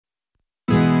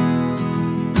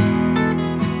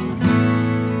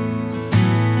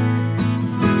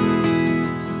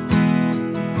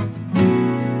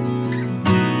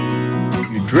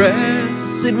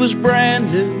dress, it was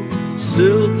brand new,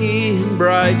 silky and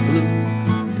bright blue,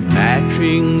 and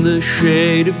matching the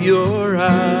shade of your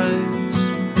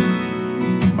eyes.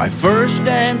 My first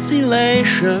dance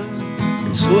elation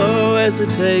and slow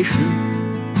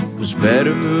hesitation was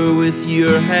better with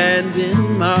your hand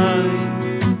in mine.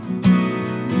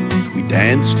 We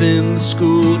danced in the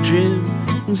school gym,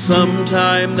 and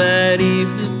sometime that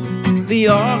evening the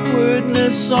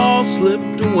awkwardness all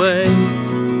slipped away.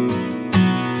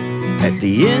 At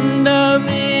the end of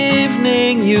the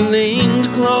evening you leaned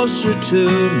closer to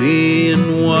me,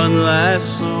 and one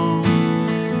last song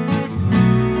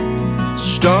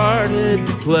started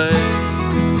to play.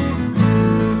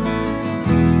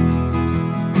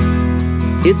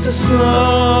 It's a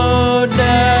slow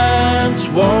dance,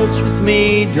 waltz with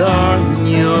me, darling,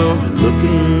 you're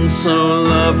looking so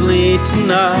lovely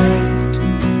tonight.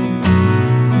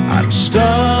 I'm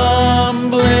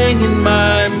stumbling and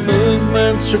my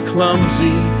movements are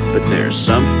clumsy, but there's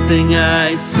something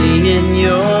I see in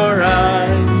your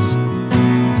eyes.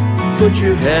 Put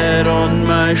your head on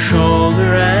my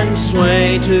shoulder and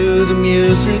sway to the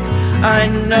music. I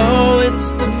know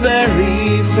it's the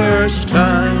very first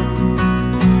time,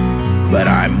 but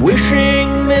I'm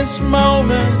wishing this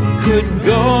moment could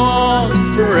go on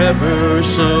forever.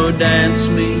 So dance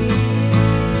me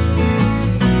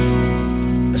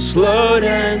a slow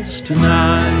dance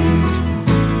tonight.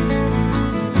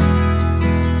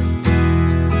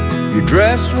 Your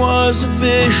dress was a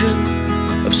vision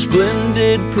of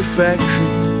splendid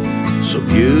perfection, so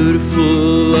beautiful,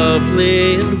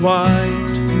 lovely and white.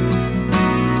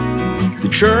 The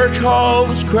church hall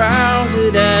was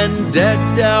crowded and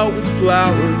decked out with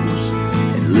flowers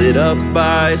and lit up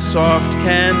by soft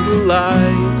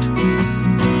candlelight.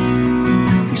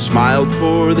 We smiled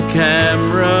for the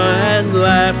camera and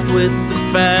laughed with the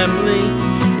family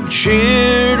and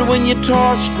cheered when you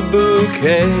tossed the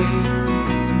bouquet.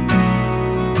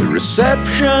 The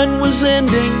reception was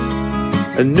ending,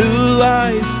 a new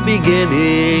life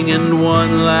beginning, and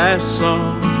one last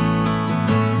song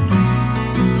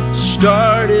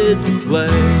started to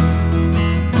play.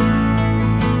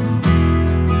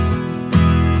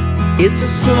 It's a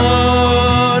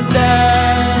slow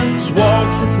dance,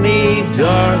 waltz with me,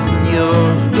 darling,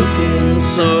 you're looking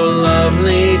so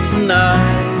lovely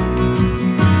tonight.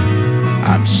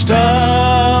 I'm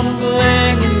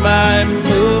stumbling and my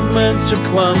movements are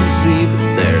clumsy,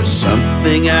 but there's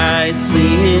something I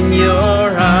see in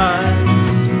your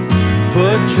eyes.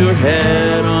 Put your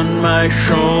head on my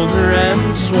shoulder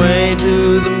and sway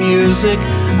to the music.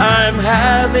 I'm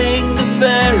having the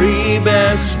very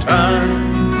best time.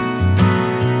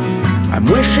 I'm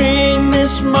wishing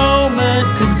this moment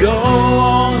could go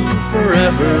on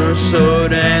forever. So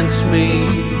dance me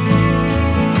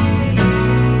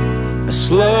a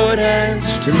slow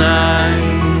dance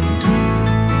tonight.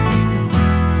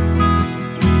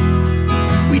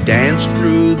 We danced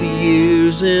through the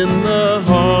years in the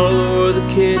hall or the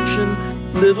kitchen,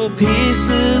 little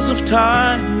pieces of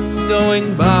time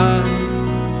going by.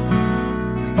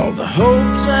 All the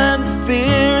hopes and the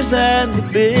fears and the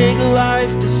big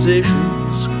life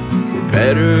decisions were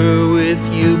better with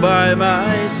you by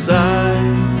my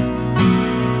side.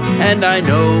 And I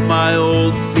know my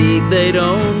old feet, they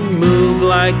don't move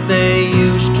like they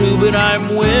used to, but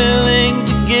I'm willing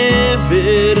to give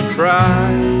it a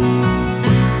try.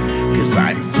 'Cause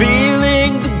I'm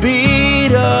feeling the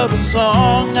beat of a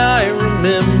song I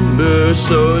remember.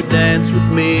 So dance with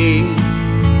me,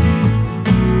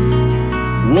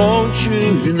 won't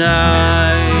you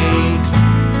tonight?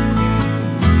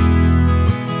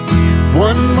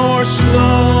 One more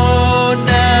slow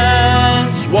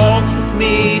dance, waltz with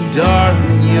me,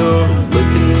 darling, you're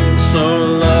looking so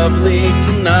lovely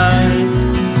tonight.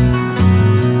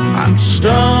 I'm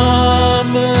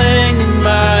stumbling and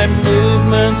my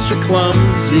movements are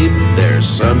clumsy, but there's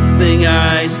something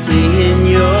I see in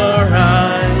your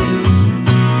eyes.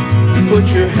 Put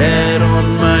your head on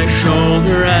my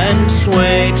shoulder and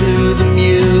sway to the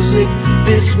music.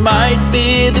 This might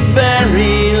be the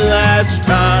very last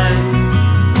time,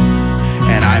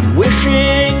 and I'm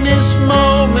wishing this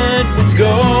moment would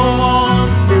go on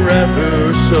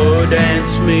forever. So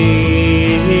dance me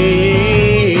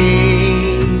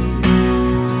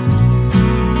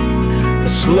a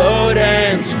slow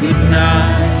dance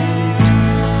goodnight.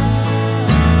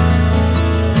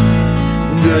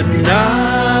 Good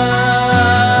night.